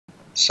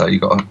So you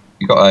got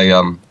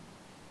a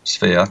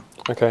sphere.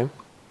 Okay.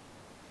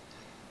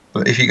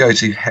 But if you go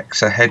to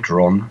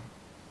hexahedron,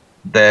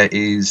 there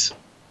is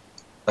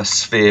a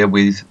sphere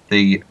with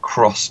the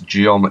cross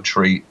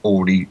geometry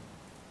already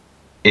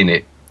in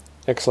it.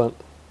 Excellent.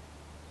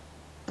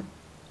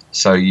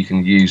 So you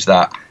can use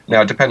that.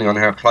 Now, depending on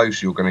how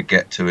close you're going to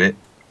get to it,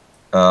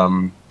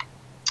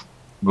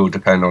 will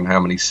depend on how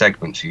many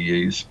segments you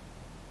use.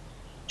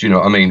 Do you know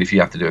what I mean? If you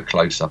have to do a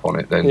close-up on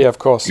it, then Yeah, of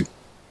course. you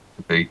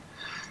could be.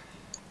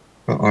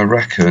 But I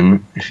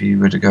reckon if you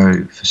were to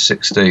go for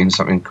 16,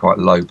 something quite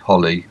low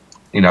poly,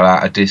 you know,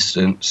 at a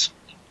distance,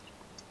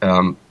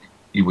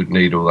 you would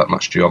need all that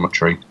much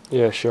geometry.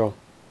 Yeah, sure.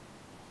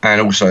 And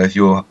also, if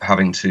you're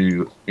having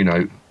to, you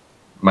know,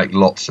 make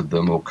lots of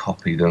them or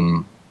copy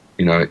them,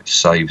 you know, it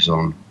saves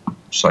on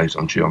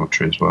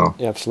geometry as well.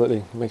 Yeah, absolutely.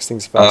 It makes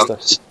things faster.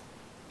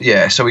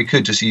 Yeah, so we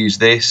could just use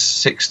this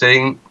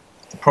 16.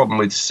 The problem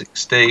with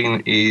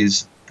 16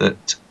 is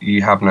that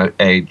you have no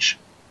edge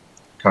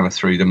kind of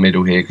through the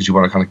middle here because you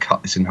want to kind of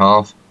cut this in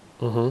half.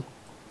 Mm-hmm.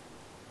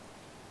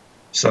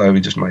 So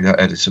we just make that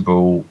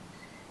editable.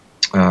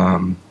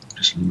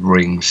 Just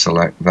ring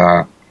select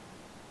that.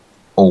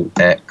 Alt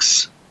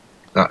X.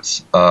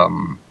 That's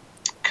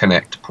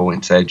connect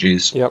points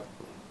edges. Yep.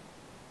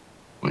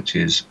 Which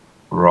is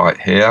right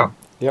here.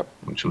 Yep.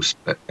 Which will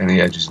split any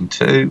edges in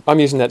two.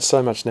 I'm using that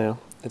so much now.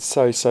 It's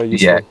so useful.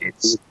 Yeah,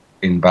 it's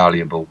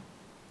invaluable.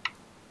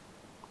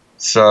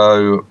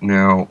 So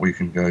now we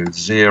can go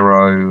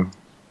 0. In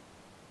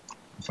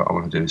fact, I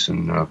want to do this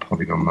in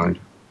polygon mode.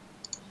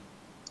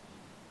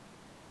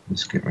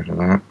 Let's get rid of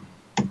that.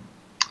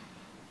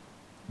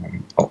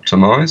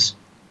 Optimize.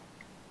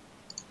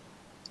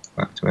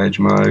 Back to edge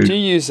mode. Do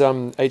you use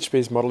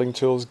HB's modeling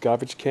tools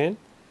garbage can,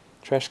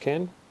 trash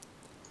can?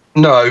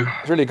 No.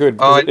 It's really good.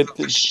 I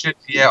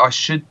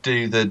should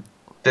do the.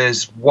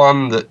 There's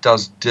one that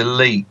does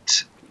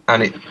delete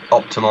and it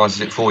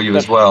optimizes it for you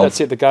as well.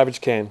 That's it. The garbage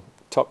can,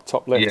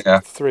 top left. Yeah.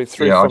 Three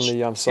from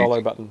the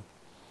solo button.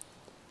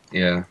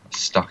 Yeah,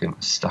 stuck in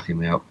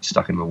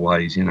my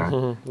ways, you know.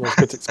 Mm-hmm. Well,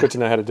 it's good to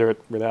know how to do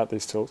it without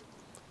these tools.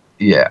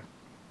 Yeah.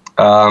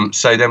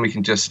 So then we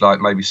can just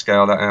like maybe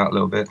scale that out a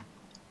little bit,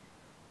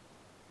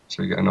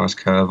 so we get a nice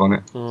curve on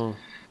it. Mm.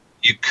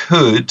 You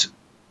could.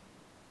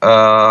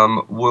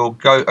 We'll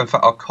go. In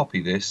fact, I'll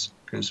copy this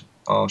because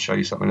I'll show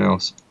you something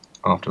else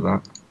after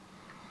that.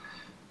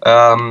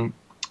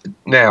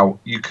 Now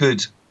you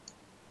could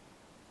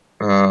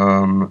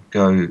go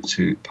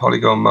to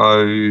polygon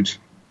mode,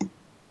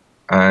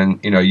 and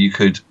you know you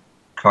could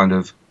kind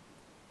of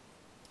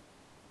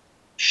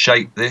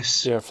shape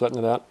this. Yeah,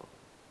 flatten it out.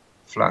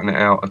 Flatten it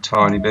out a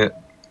tiny bit.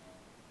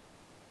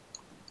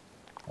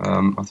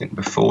 I think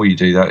before you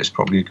do that, it's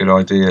probably a good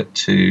idea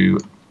to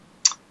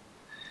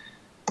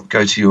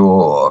go to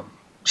your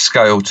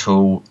scale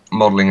tool,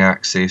 modeling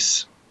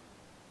axis,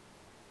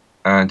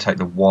 and take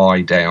the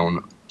Y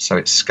down so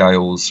it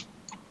scales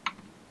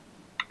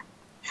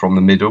from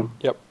the middle.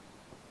 Yep.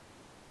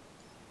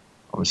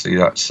 Obviously,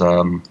 that's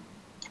a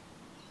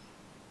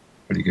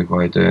pretty good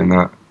way of doing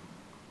that.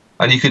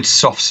 And you could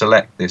soft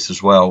select this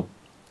as well.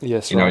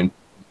 Yes, you know, in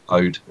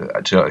mode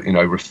to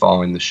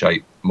refine the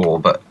shape more,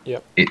 but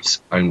yep.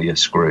 It's only a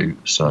screw,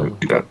 so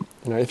you don't.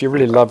 You know, if you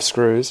really love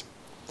screws.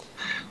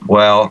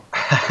 Well,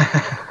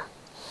 I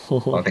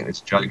think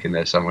there's a joke in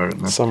there somewhere,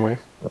 isn't there?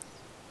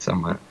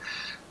 Somewhere.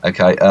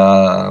 Okay,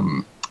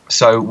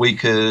 so we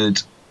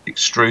could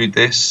extrude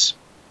this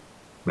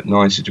at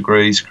 90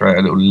 degrees, create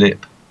a little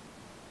lip.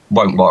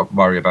 Won't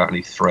worry about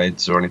any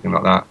threads or anything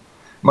like that.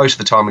 Most of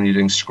the time when you're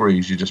doing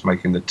screws, you're just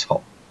making the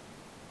top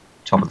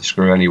of the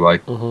screw anyway.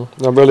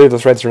 Mm-hmm. No, we'll leave the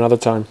threads for another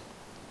time.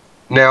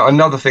 Now,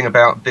 another thing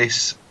about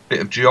this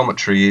bit of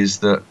geometry is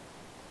that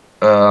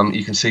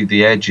you can see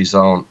the edges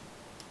aren't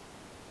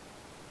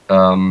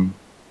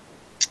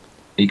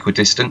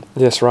equidistant.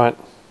 Yes, right.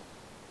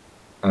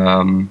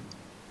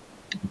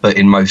 But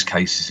in most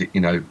cases,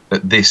 you know,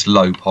 at this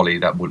low poly,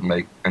 that wouldn't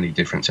make any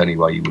difference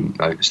anyway. You wouldn't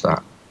notice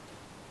that.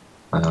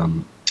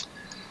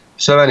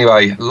 So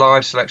anyway,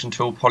 live selection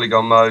tool,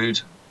 polygon mode.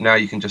 Now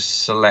you can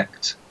just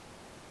select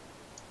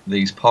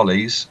these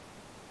polys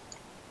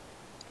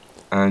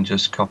and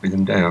just copy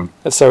them down.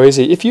 That's so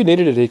easy. If you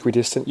needed it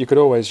equidistant, you could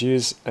always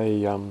use a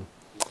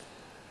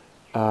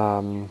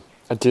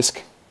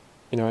disk,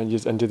 you know,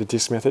 and do the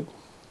disk method.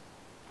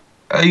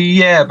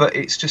 Yeah, but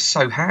it's just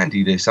so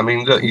handy, this. I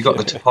mean, look, you've got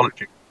the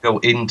topology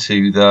built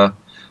into the...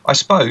 I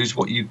suppose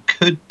what you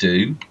could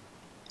do,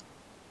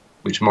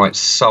 which might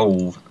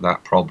solve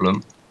that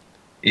problem,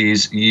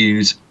 is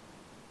use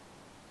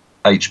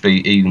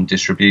HB even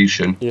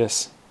distribution.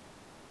 Yes.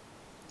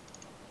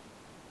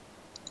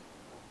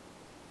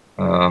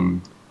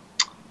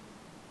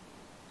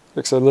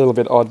 Looks a little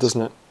bit odd,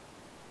 doesn't it?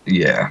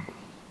 Yeah,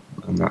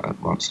 and that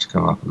wants to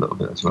come up a little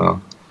bit as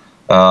well.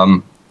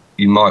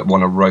 You might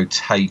want to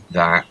rotate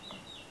that.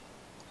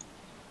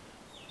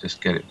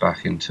 Just get it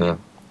back into...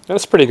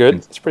 That's pretty good.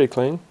 It's pretty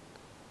clean.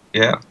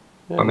 Yeah.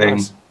 I mean,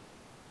 nice.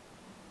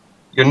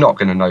 You're not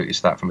going to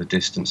notice that from a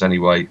distance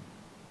anyway.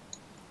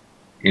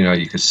 You know,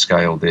 you could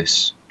scale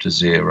this to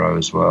 0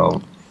 as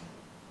well.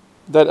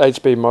 That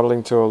HB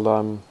modelling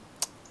tool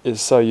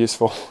is so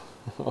useful.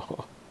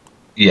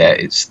 Yeah,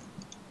 it's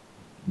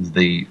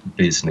the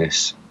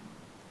business.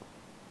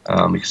 You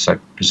can say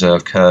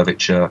preserve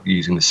curvature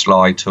using the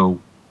slide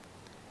tool,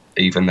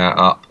 even that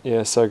up.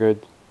 Yeah, so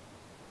good.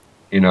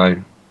 You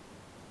know,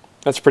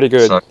 that's pretty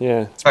good. So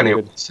yeah, it's pretty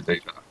good to do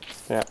that.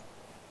 Yeah.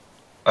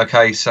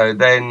 Okay, so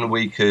then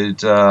we could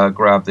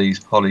grab these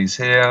polys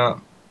here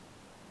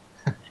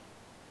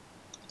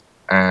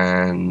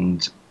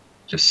and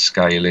just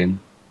scale in.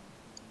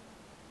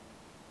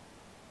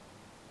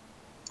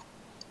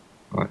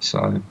 Right,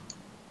 so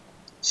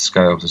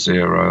scale to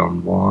 0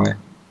 on Y.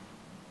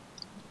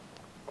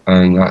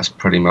 And that's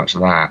pretty much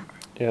that.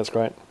 Yeah, that's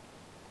great.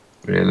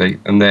 Really.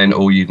 And then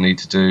all you'd need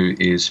to do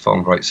is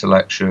font rate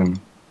selection,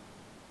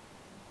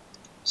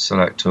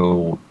 select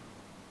all,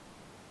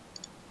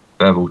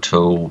 bevel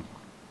tool,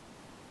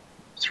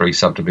 3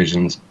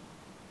 subdivisions,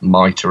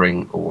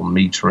 mitering or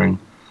metering,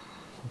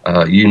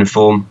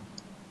 uniform,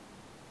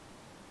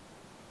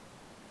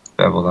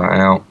 bevel that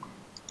out.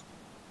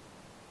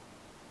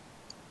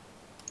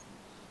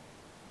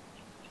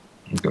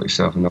 You've got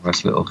yourself a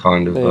nice little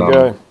kind of there you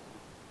go.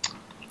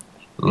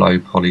 Low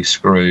poly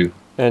screw.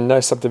 And no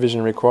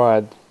subdivision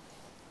required.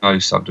 No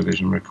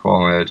subdivision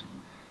required.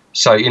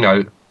 So, you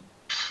know,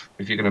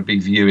 if you're going to be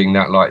viewing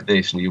that like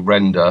this and you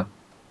render,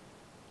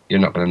 you're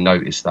not going to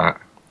notice that.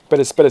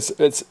 But it's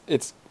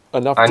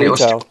enough and detail. It'll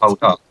still hold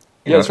up.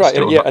 Yeah, that's right.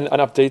 Yeah, and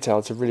enough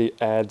detail to really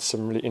add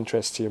some really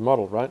interest to your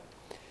model, right?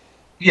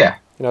 Yeah.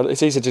 You know,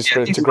 it's easy just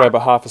to grab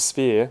a half a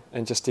sphere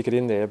and just stick it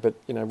in there, but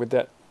you know, with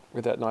that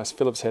nice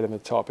Phillips head in the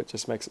top, it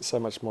just makes it so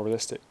much more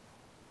realistic.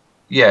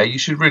 Yeah, you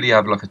should really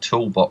have like a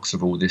toolbox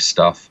of all this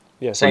stuff.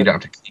 Yeah, so you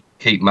don't have to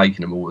keep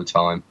making them all the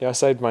time. Yeah, I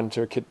saved mine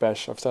to a kit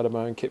bash. I've started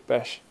my own kit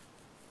bash.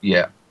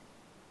 Yeah,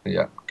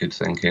 yeah, good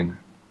thinking.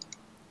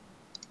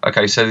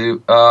 Okay,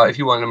 so if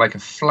you wanted to make a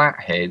flat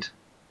head,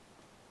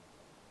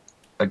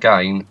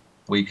 again,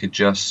 we could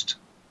just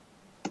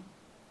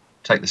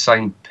take the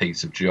same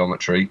piece of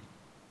geometry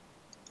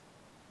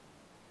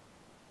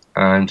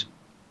and,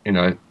 you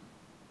know,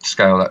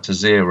 scale that to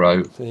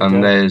 0,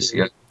 and there's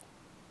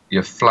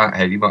your flat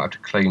head. You might have to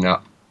clean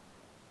up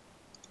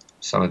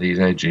some of these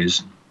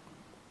edges.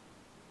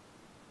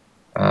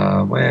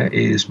 Where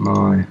is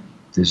my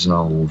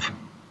dissolve?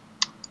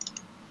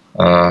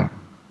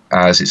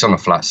 As it's on a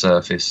flat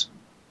surface,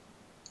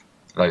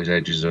 those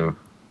edges are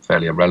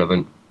fairly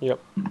irrelevant. Yep.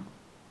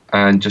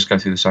 And just go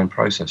through the same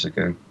process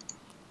again.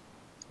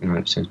 You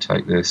know, so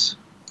take this,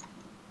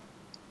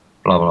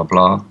 blah blah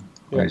blah.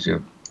 Yep. There's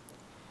your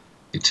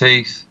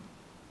teeth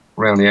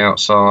around the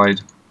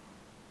outside,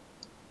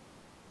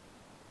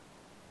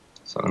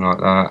 something like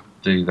that.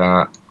 Do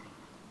that.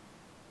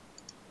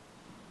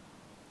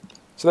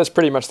 So that's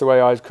pretty much the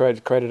way I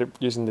created it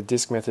using the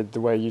disc method,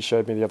 the way you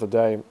showed me the other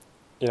day.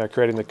 You know,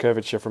 creating the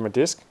curvature from a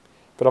disc,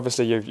 but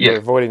obviously you're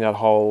avoiding that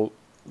all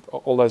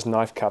those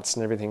knife cuts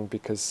and everything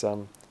because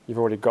you've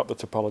already got the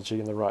topology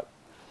in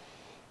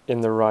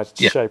the right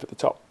shape at the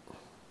top.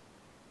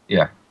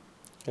 Yeah.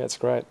 Yeah, it's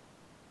great.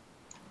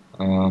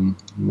 And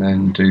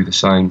then do the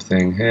same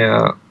thing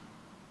here.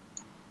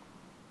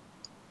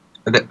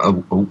 And then, yeah,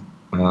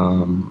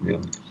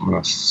 I'm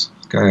gonna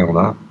scale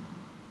that.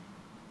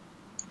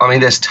 I mean,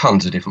 there's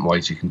tons of different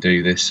ways you can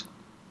do this,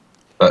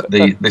 but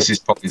this is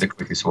probably the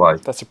quickest way.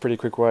 That's a pretty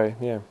quick way,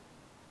 yeah.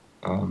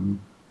 And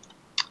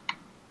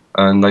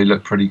they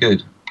look pretty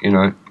good, you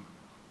know,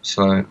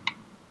 so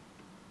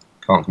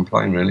can't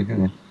complain really,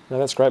 can you? No,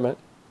 that's great, mate.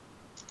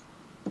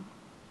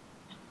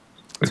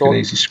 Quick and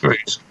easy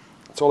screws.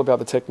 It's all about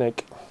the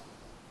technique.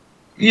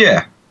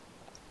 Yeah,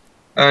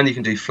 and you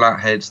can do flat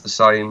heads the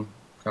same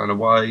kind of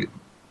way.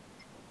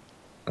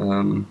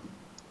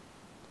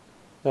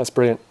 That's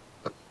brilliant.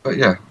 But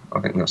yeah, I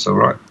think that's all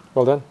right.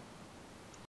 Well done.